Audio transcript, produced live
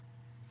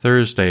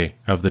Thursday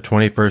of the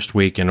 21st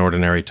week in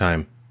Ordinary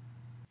Time.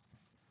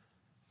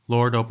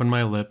 Lord, open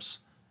my lips,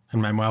 and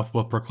my mouth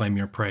will proclaim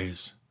your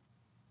praise.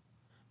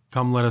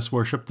 Come, let us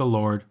worship the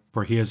Lord,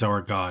 for he is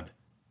our God.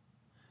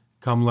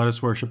 Come, let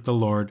us worship the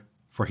Lord,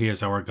 for he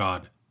is our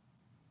God.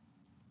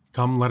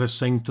 Come, let us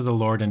sing to the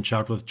Lord and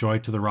shout with joy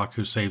to the rock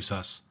who saves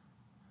us.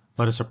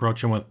 Let us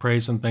approach him with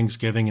praise and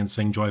thanksgiving and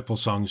sing joyful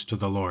songs to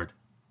the Lord.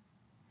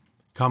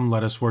 Come,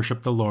 let us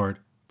worship the Lord,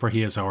 for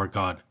he is our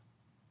God.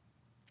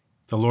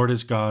 The Lord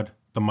is God,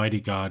 the mighty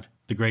God,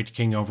 the great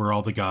King over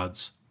all the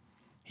gods.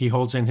 He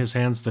holds in his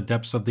hands the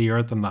depths of the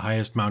earth and the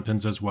highest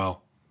mountains as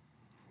well.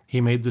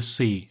 He made the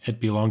sea, it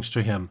belongs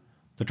to him,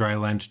 the dry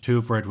land too,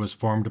 for it was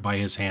formed by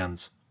his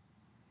hands.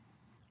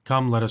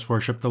 Come, let us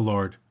worship the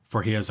Lord,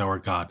 for he is our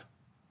God.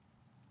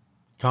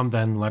 Come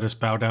then, let us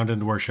bow down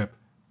and worship,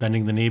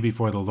 bending the knee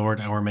before the Lord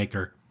our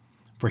Maker,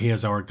 for he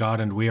is our God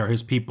and we are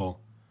his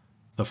people,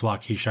 the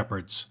flock he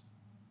shepherds.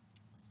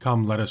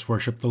 Come, let us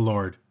worship the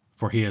Lord,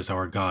 for he is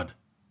our God.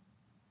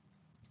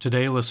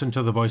 Today listen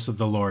to the voice of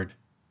the Lord.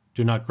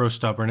 Do not grow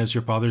stubborn as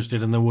your fathers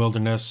did in the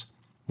wilderness,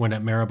 when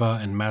at Meribah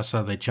and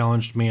Massah they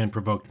challenged me and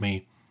provoked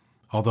me,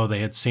 although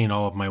they had seen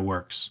all of my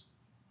works.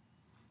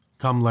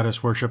 Come, let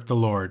us worship the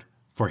Lord,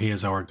 for he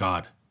is our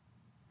God.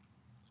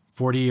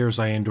 40 years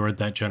I endured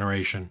that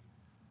generation.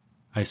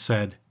 I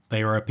said,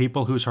 they are a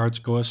people whose hearts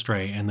go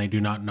astray, and they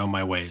do not know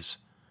my ways.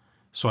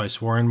 So I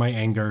swore in my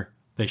anger,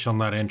 they shall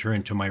not enter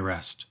into my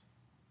rest.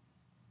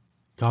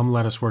 Come,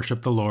 let us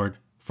worship the Lord,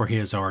 for he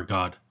is our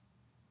God.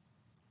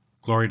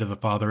 Glory to the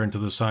Father, and to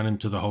the Son, and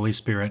to the Holy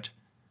Spirit,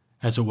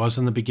 as it was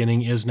in the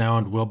beginning, is now,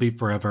 and will be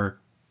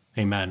forever.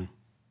 Amen.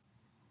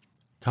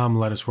 Come,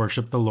 let us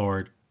worship the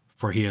Lord,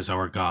 for he is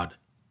our God.